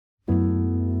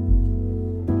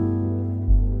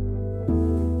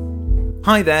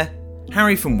Hi there,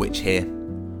 Harry from Which here.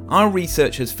 Our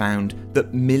research has found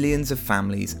that millions of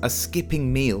families are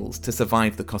skipping meals to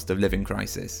survive the cost of living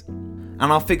crisis.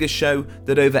 And our figures show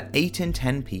that over 8 in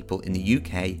 10 people in the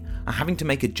UK are having to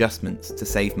make adjustments to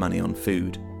save money on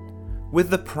food. With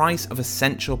the price of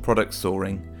essential products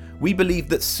soaring, we believe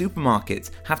that supermarkets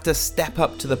have to step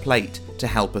up to the plate to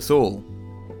help us all.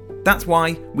 That's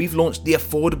why we've launched the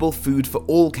Affordable Food for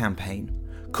All campaign,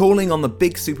 calling on the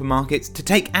big supermarkets to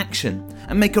take action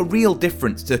and make a real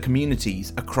difference to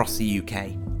communities across the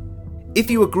UK.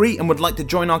 If you agree and would like to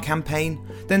join our campaign,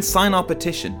 then sign our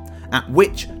petition at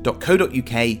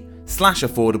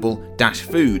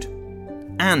which.co.uk/affordable-food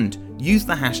and use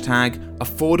the hashtag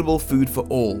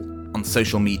AffordableFoodForAll on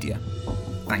social media.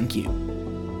 Thank you.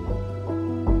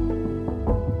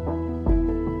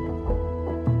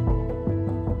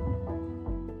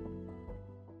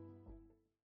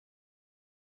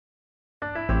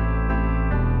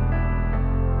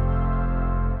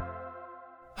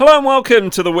 Hello and welcome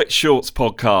to the Which Shorts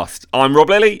podcast. I'm Rob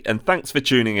Lilly and thanks for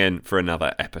tuning in for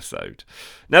another episode.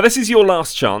 Now this is your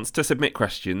last chance to submit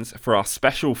questions for our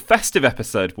special festive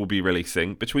episode we'll be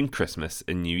releasing between Christmas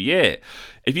and New Year.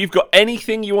 If you've got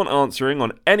anything you want answering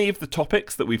on any of the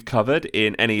topics that we've covered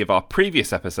in any of our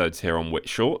previous episodes here on Which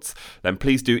Shorts, then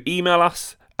please do email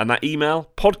us. And that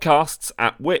email,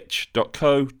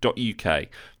 podcasts@which.co.uk.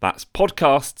 That's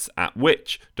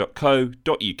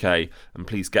podcasts@which.co.uk. And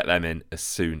please get them in as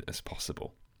soon as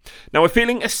possible. Now we're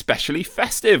feeling especially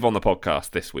festive on the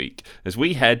podcast this week as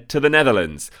we head to the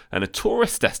Netherlands and a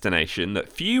tourist destination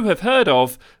that few have heard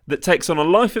of that takes on a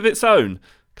life of its own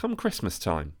come Christmas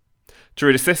time. To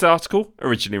read us this article,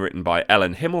 originally written by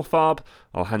Ellen Himmelfarb,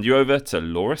 I'll hand you over to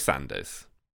Laura Sanders.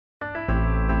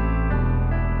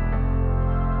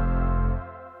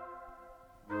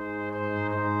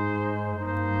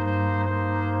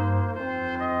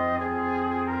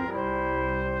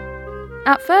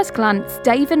 At first glance,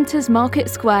 Deventer's Market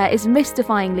Square is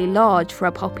mystifyingly large for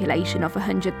a population of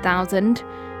 100,000.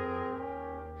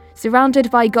 Surrounded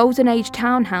by Golden Age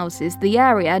townhouses, the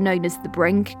area, known as the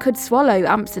Brink, could swallow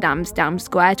Amsterdam's Dam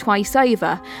Square twice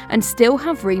over and still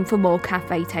have room for more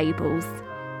cafe tables.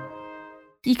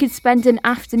 You could spend an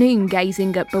afternoon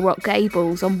gazing at Baroque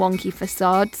gables on wonky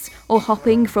facades, or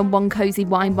hopping from one cosy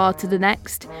wine bar to the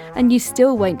next, and you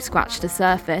still won't scratch the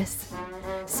surface.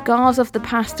 Scars of the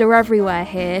past are everywhere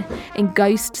here, in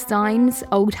ghost signs,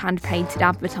 old hand-painted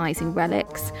advertising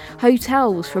relics,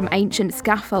 hotels from ancient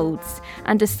scaffolds,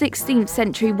 and a 16th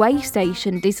century way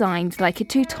station designed like a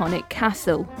Teutonic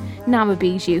castle, now a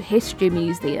Bijou History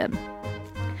Museum.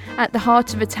 At the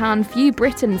heart of a town few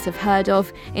Britons have heard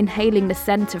of, inhaling the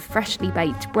scent of freshly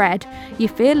baked bread, you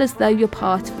feel as though you're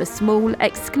part of a small,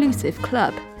 exclusive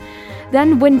club.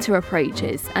 Then winter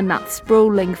approaches, and that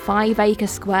sprawling 5-acre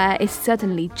square is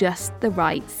suddenly just the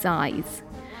right size.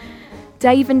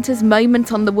 Deventer's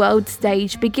moment on the world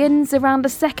stage begins around the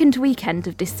second weekend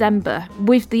of December,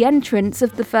 with the entrance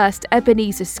of the first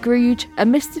Ebenezer Scrooge, a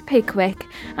Mr. Pickwick,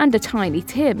 and a Tiny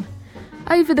Tim.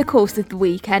 Over the course of the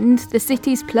weekend, the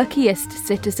city's pluckiest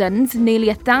citizens, nearly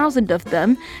 1,000 of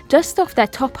them, dust off their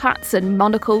top hats and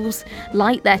monocles,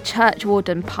 light their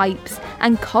churchwarden pipes,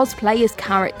 and cosplay as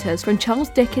characters from Charles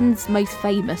Dickens' most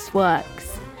famous works.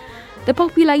 The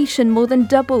population more than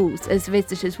doubles as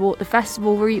visitors walk the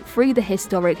festival route through the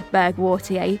historic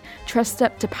Bergwartier, trussed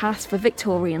up to pass for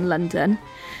Victorian London.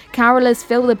 Carolers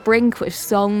fill the Brink with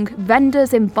song,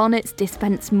 vendors in bonnets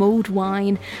dispense mulled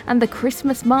wine, and the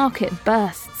Christmas market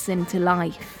bursts into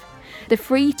life. The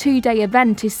free 2-day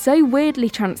event is so weirdly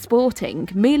transporting,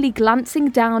 merely glancing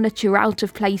down at your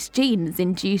out-of-place jeans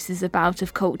induces a bout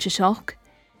of culture shock.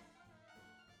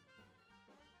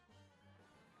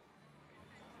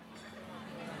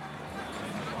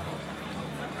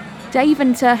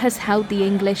 Deventer has held the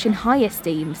English in high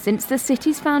esteem since the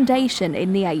city's foundation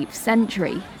in the 8th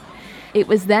century. It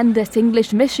was then that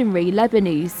English missionary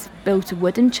Lebanese built a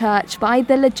wooden church by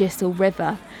the Lagisel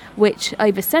River, which,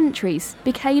 over centuries,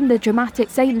 became the dramatic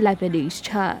St. Lebanese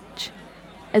Church.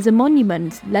 As a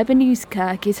monument, Lebanese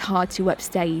Kirk is hard to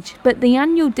upstage, but the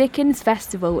annual Dickens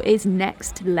Festival is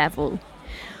next level.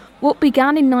 What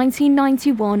began in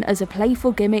 1991 as a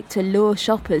playful gimmick to lure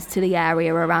shoppers to the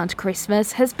area around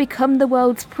Christmas has become the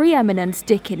world's preeminent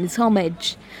Dickens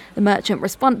homage. The merchant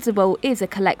responsible is a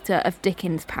collector of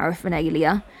Dickens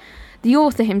paraphernalia. The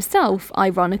author himself,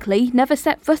 ironically, never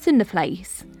set foot in the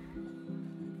place.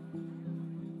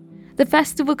 The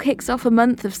festival kicks off a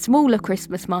month of smaller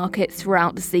Christmas markets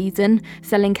throughout the season,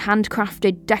 selling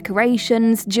handcrafted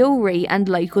decorations, jewellery and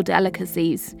local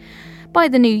delicacies. By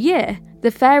the new year,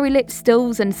 the fairy-lit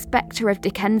stills and spectre of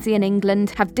Dickensian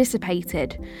England have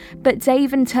dissipated, but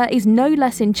Deventer is no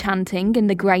less enchanting in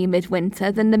the grey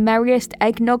midwinter than the merriest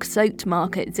eggnog-soaked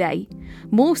market day,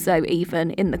 more so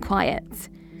even in the quiet.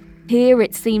 Here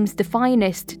it seems the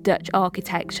finest Dutch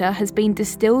architecture has been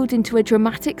distilled into a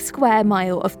dramatic square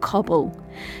mile of cobble.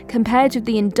 Compared with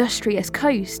the industrious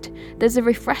coast, there's a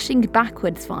refreshing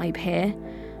backwards vibe here.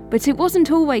 But it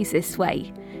wasn't always this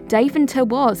way. Deventer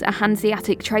was a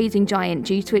Hanseatic trading giant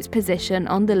due to its position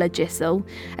on the Logisel,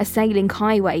 a sailing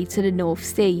highway to the North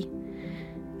Sea.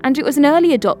 And it was an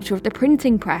early adopter of the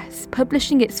printing press,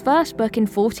 publishing its first book in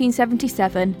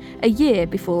 1477, a year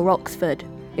before Oxford.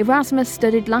 Erasmus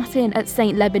studied Latin at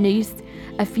St. Lebanus.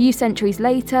 A few centuries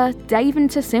later,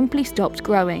 Deventer simply stopped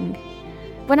growing.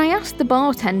 When I asked the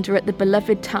bartender at the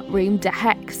beloved taproom De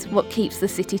Hex what keeps the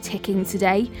city ticking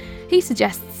today, he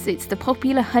suggests it's the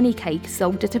popular honey cake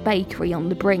sold at a bakery on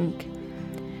the brink.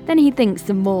 Then he thinks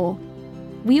some more.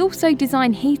 We also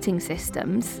design heating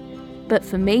systems, but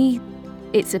for me,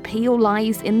 its appeal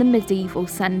lies in the medieval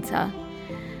centre.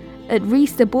 At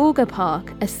Riesteborger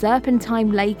Park, a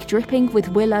serpentine lake dripping with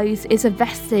willows is a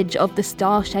vestige of the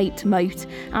star-shaped moat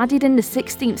added in the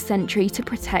 16th century to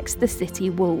protect the city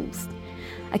walls.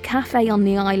 A cafe on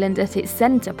the island at its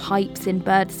centre pipes in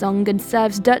birdsong and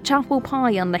serves Dutch apple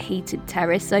pie on the heated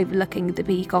terrace overlooking the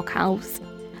Peacock House.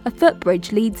 A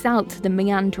footbridge leads out to the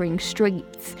meandering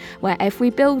streets, where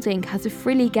every building has a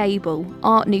frilly gable,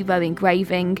 Art Nouveau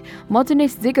engraving,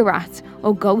 modernist ziggurat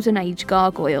or Golden Age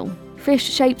gargoyle.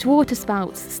 Fish-shaped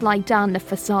waterspouts slide down the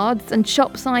facades and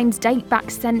shop signs date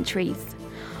back centuries.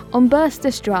 On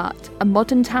Bursterstraat, a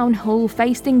modern town hall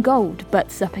faced in gold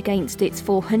butts up against its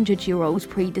 400-year-old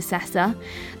predecessor.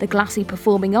 The glassy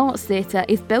Performing Arts Theatre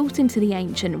is built into the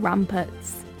ancient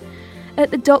ramparts.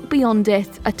 At the dock beyond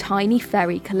it, a tiny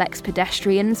ferry collects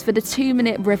pedestrians for the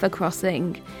 2-minute river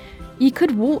crossing. You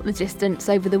could walk the distance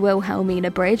over the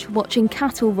Wilhelmina Bridge, watching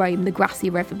cattle roam the grassy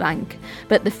riverbank,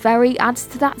 but the ferry adds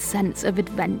to that sense of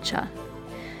adventure.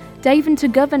 Deventer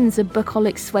governs a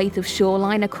bucolic swathe of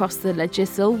shoreline across the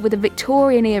Logisel with a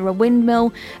Victorian-era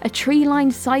windmill, a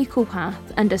tree-lined cycle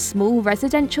path and a small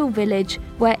residential village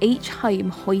where each home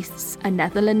hoists a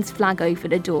Netherlands flag over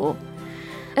the door.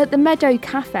 At the Meadow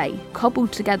Cafe,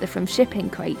 cobbled together from shipping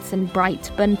crates and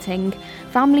bright bunting,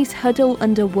 families huddle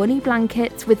under woolly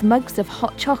blankets with mugs of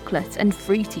hot chocolate and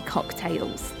fruity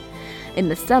cocktails. In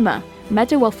the summer,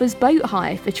 Meadow offers boat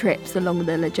hire for trips along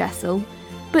the Logisel,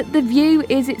 but the view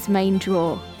is its main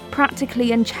draw,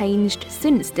 practically unchanged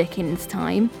since Dickens'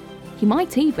 time. He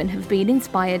might even have been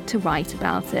inspired to write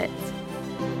about it.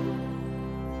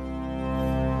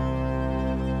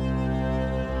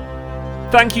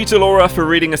 Thank you to Laura for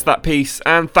reading us that piece,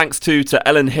 and thanks to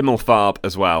Ellen Himmelfarb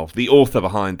as well, the author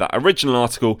behind that original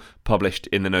article published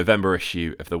in the November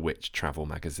issue of the Witch Travel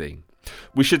magazine.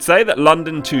 We should say that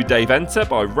London to Deventer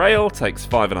by rail takes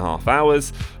 5.5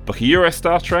 hours, book a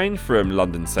Eurostar train from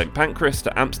London St Pancras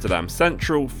to Amsterdam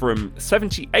Central from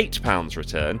 £78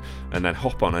 return, and then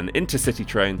hop on an intercity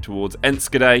train towards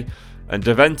Enschede, and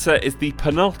Deventer is the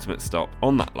penultimate stop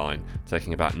on that line,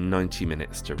 taking about 90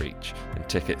 minutes to reach, and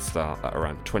tickets start at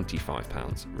around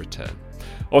 £25 return.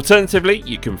 Alternatively,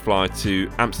 you can fly to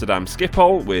Amsterdam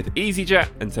Schiphol with EasyJet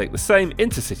and take the same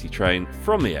intercity train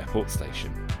from the airport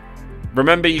station.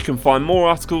 Remember, you can find more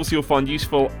articles you'll find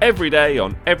useful every day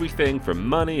on everything from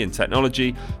money and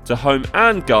technology to home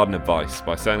and garden advice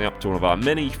by signing up to one of our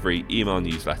many free email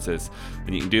newsletters,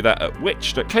 and you can do that at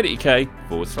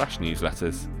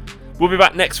which.co.uk/newsletters. We'll be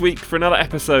back next week for another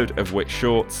episode of Witch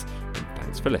Shorts, and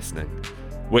thanks for listening.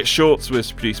 Witch Shorts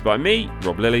was produced by me,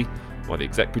 Rob Lilly, while the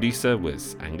exec producer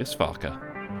was Angus Farker.